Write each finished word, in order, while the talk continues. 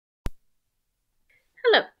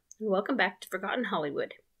and welcome back to Forgotten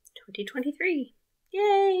Hollywood 2023.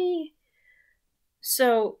 Yay!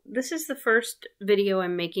 So, this is the first video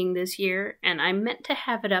I'm making this year, and I meant to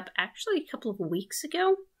have it up actually a couple of weeks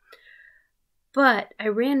ago, but I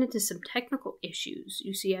ran into some technical issues.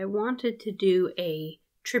 You see, I wanted to do a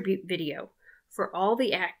tribute video for all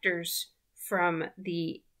the actors from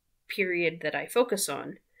the period that I focus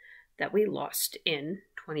on that we lost in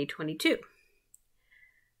 2022.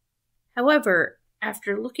 However,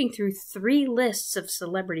 after looking through 3 lists of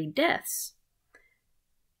celebrity deaths,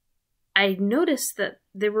 I noticed that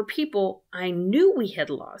there were people I knew we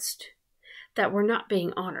had lost that were not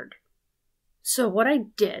being honored. So what I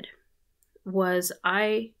did was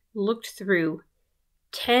I looked through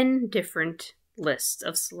 10 different lists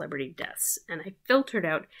of celebrity deaths, and I filtered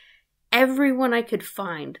out everyone I could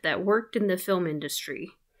find that worked in the film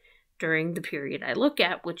industry during the period I look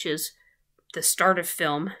at, which is the start of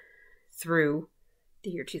film through the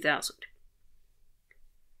year 2000.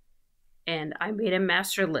 And I made a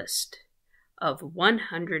master list of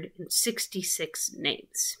 166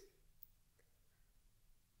 names.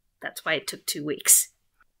 That's why it took 2 weeks.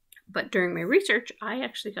 But during my research, I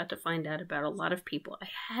actually got to find out about a lot of people I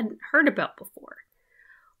hadn't heard about before,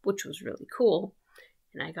 which was really cool.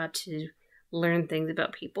 And I got to learn things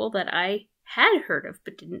about people that I had heard of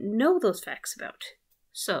but didn't know those facts about.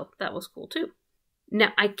 So that was cool too.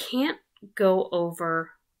 Now, I can't go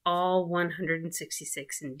over all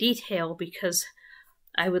 166 in detail because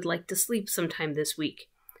I would like to sleep sometime this week.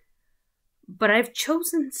 But I've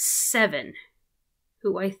chosen 7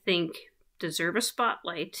 who I think deserve a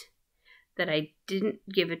spotlight that I didn't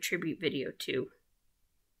give a tribute video to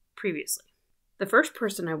previously. The first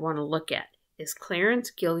person I want to look at is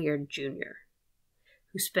Clarence Gilyard Jr.,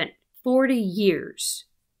 who spent 40 years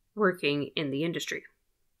working in the industry.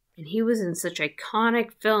 And he was in such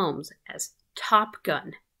iconic films as Top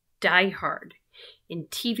Gun, Die Hard, in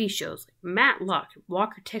TV shows like Matlock,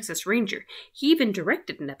 Walker, Texas Ranger. He even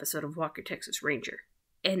directed an episode of Walker, Texas Ranger.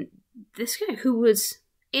 And this guy, who was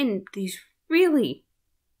in these really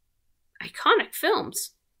iconic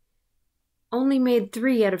films, only made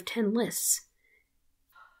 3 out of 10 lists.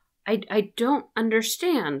 I don't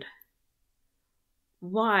understand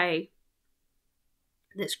why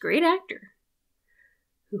this great actor,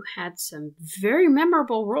 who had some very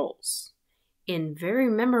memorable roles in very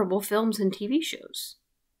memorable films and TV shows,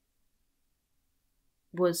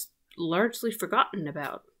 was largely forgotten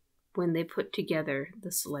about when they put together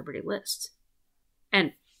the celebrity list.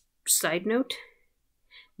 And side note,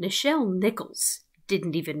 Nichelle Nichols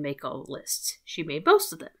didn't even make all the lists. She made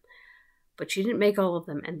most of them, but she didn't make all of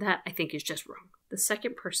them, and that, I think, is just wrong. The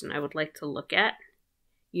second person I would like to look at,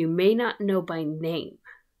 you may not know by name,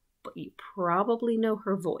 but you probably know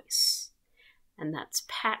her voice, and that's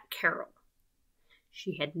Pat Carroll.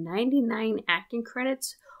 She had 99 acting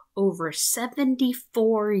credits over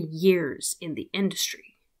 74 years in the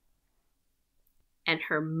industry. And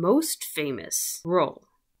her most famous role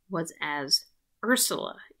was as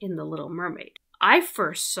Ursula in The Little Mermaid. I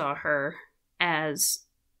first saw her as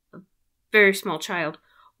a very small child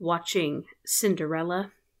watching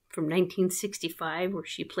Cinderella from 1965, where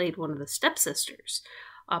she played one of the stepsisters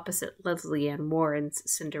opposite Leslie Ann Warren's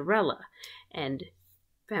Cinderella, and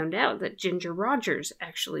found out that Ginger Rogers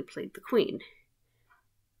actually played the queen.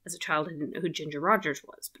 As a child, I didn't know who Ginger Rogers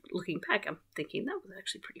was, but looking back, I'm thinking that was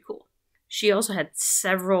actually pretty cool. She also had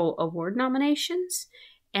several award nominations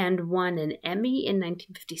and won an Emmy in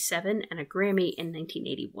 1957 and a Grammy in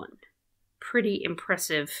 1981. Pretty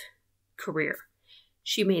impressive career.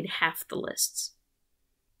 She made half the lists.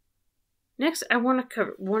 Next, I want to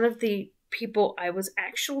cover one of the people I was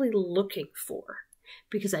actually looking for,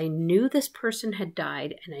 because I knew this person had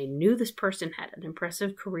died and I knew this person had an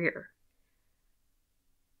impressive career.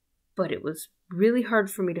 But it was really hard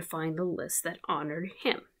for me to find the list that honored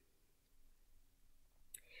him.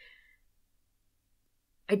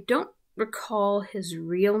 I don't recall his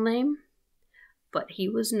real name, but he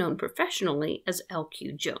was known professionally as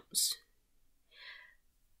L.Q. Jones.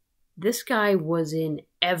 This guy was in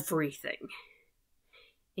everything.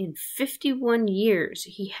 In 51 years,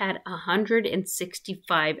 he had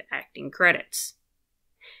 165 acting credits.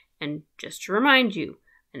 And just to remind you,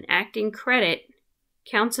 an acting credit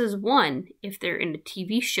counts as 1 if they're in a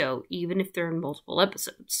TV show, even if they're in multiple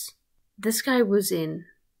episodes. This guy was in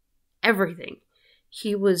everything.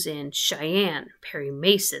 He was in Cheyenne, Perry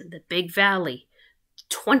Mason, The Big Valley,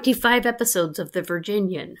 25 episodes of The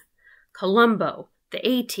Virginian, Columbo, The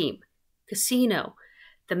A-Team, Casino,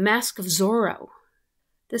 The Mask of Zorro.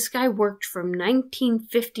 This guy worked from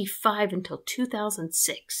 1955 until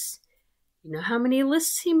 2006. You know how many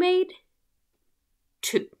lists he made?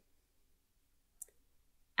 2.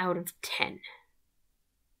 out of 10.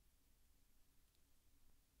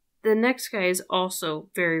 The next guy is also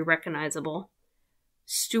very recognizable.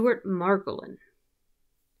 Stuart Margolin.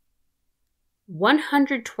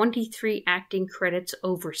 123 acting credits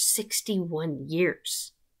over 61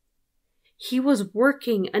 years. He was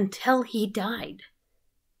working until he died.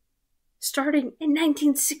 Starting in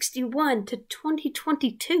 1961 to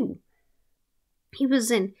 2022. He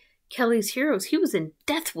was in Kelly's Heroes. He was in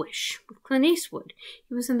Death Wish with Clint Eastwood.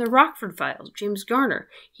 He was in The Rockford Files, James Garner.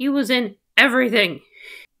 He was in everything.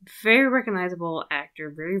 Very recognizable actor,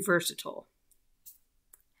 very versatile.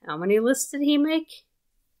 How many lists did he make?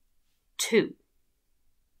 2.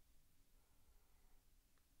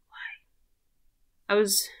 Why? I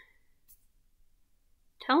was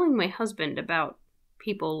telling my husband about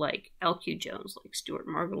people like L.Q. Jones, like Stuart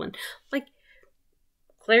Margolin, like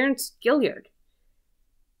Clarence Gilliard.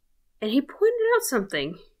 And he pointed out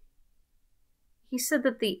something. He said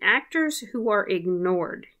that the actors who are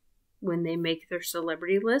ignored when they make their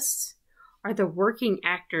celebrity lists are the working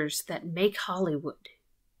actors that make Hollywood.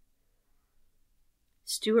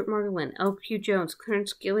 Stuart Margolin, L.Q. Jones,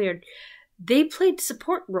 Clarence Gilliard, they played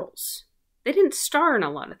support roles. They didn't star in a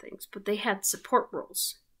lot of things, but they had support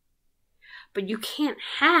roles. But you can't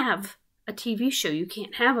have a TV show, you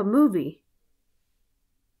can't have a movie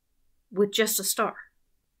with just a star.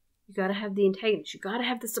 You gotta have the antagonist, you gotta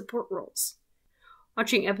have the support roles.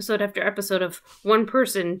 Watching episode after episode of one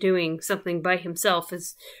person doing something by himself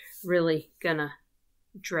is really gonna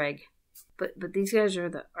drag. But these guys are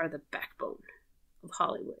the backbone of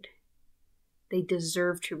Hollywood. They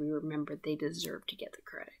deserve to be remembered. They deserve to get the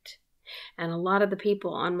credit. And a lot of the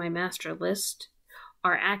people on my master list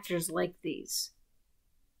are actors like these,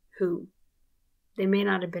 who they may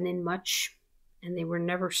not have been in much, and they were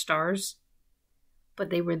never stars, but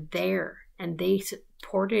they were there, and they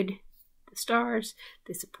supported the stars,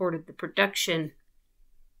 they supported the production,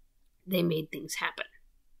 they made things happen.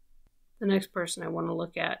 The next person I want to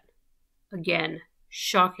look at, again,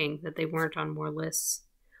 shocking that they weren't on more lists,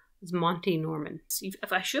 is Monty Norman.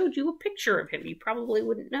 If I showed you a picture of him, you probably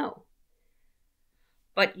wouldn't know.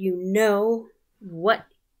 But you know what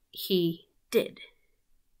he did,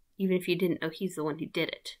 even if you didn't know he's the one who did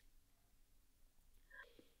it.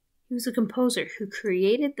 He was a composer who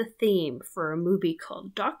created the theme for a movie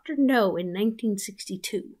called Dr. No in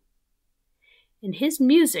 1962. And his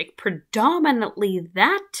music, predominantly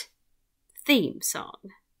that theme song,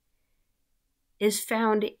 is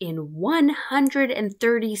found in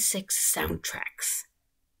 136 soundtracks.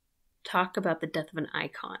 Talk about the death of an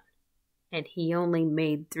icon. And he only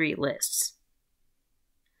made 3 lists.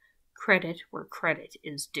 Credit where credit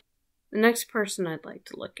is due. The next person I'd like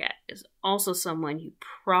to look at is also someone you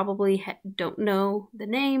probably don't know the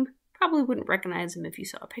name, probably wouldn't recognize him if you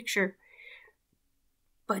saw a picture,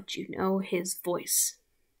 but you know his voice.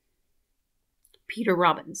 Peter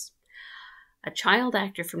Robbins, a child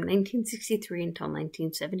actor from 1963 until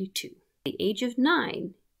 1972. At the age of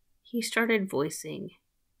 9, he started voicing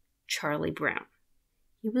Charlie Brown.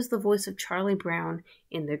 He was the voice of Charlie Brown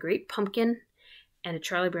in The Great Pumpkin and A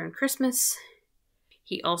Charlie Brown Christmas.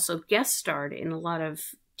 He also guest starred in a lot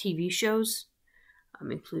of TV shows,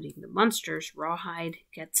 including The Munsters, Rawhide,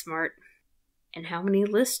 Get Smart. And how many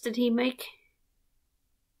lists did he make?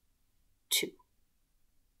 2.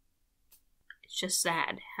 It's just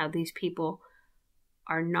sad how these people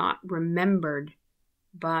are not remembered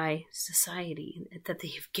by society that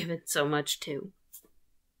they've given so much to.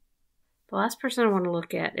 The last person I want to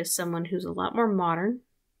look at is someone who's a lot more modern,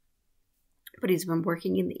 but he's been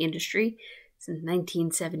working in the industry since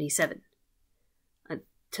 1977,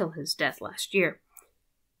 until his death last year.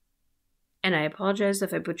 And I apologize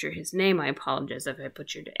if I butcher his name. I apologize if I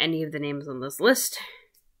butchered any of the names on this list.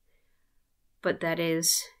 But that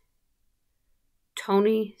is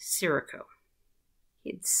Tony Sirico.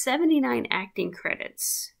 He had 79 acting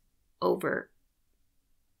credits over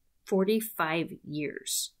 45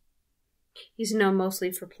 years. He's known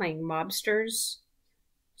mostly for playing mobsters,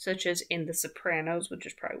 such as in The Sopranos, which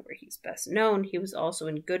is probably where he's best known. He was also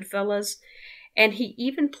in Goodfellas, and he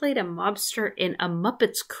even played a mobster in A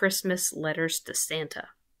Muppet's Christmas Letters to Santa,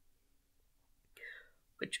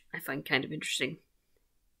 which I find kind of interesting.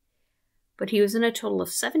 But he was in a total of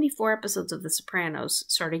 74 episodes of The Sopranos,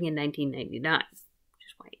 starting in 1999, which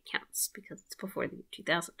is why it counts, because it's before the year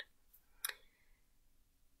 2000.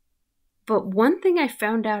 But one thing I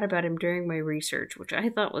found out about him during my research, which I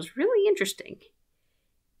thought was really interesting,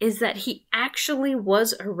 is that he actually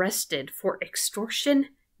was arrested for extortion,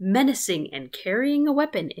 menacing, and carrying a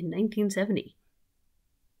weapon in 1970.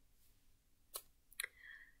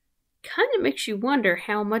 Kind of makes you wonder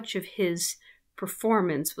how much of his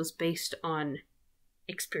performance was based on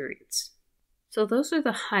experience. So those are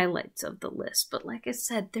the highlights of the list. But like I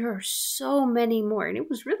said, there are so many more, and it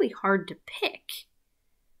was really hard to pick.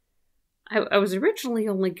 I was originally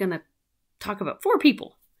only going to talk about 4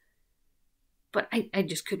 people, but I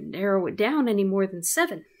just couldn't narrow it down any more than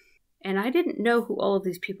 7. And I didn't know who all of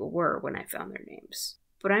these people were when I found their names,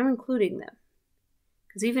 but I'm including them.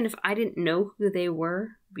 Because even if I didn't know who they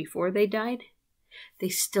were before they died, they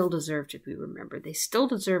still deserve to be remembered. They still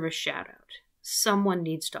deserve a shout out. Someone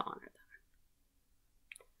needs to honor them.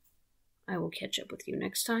 I will catch up with you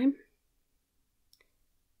next time.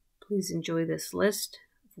 Please enjoy this list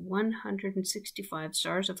of 165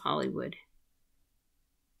 stars of Hollywood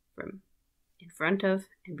from in front of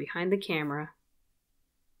and behind the camera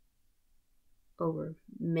over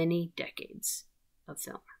many decades of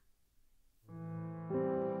film.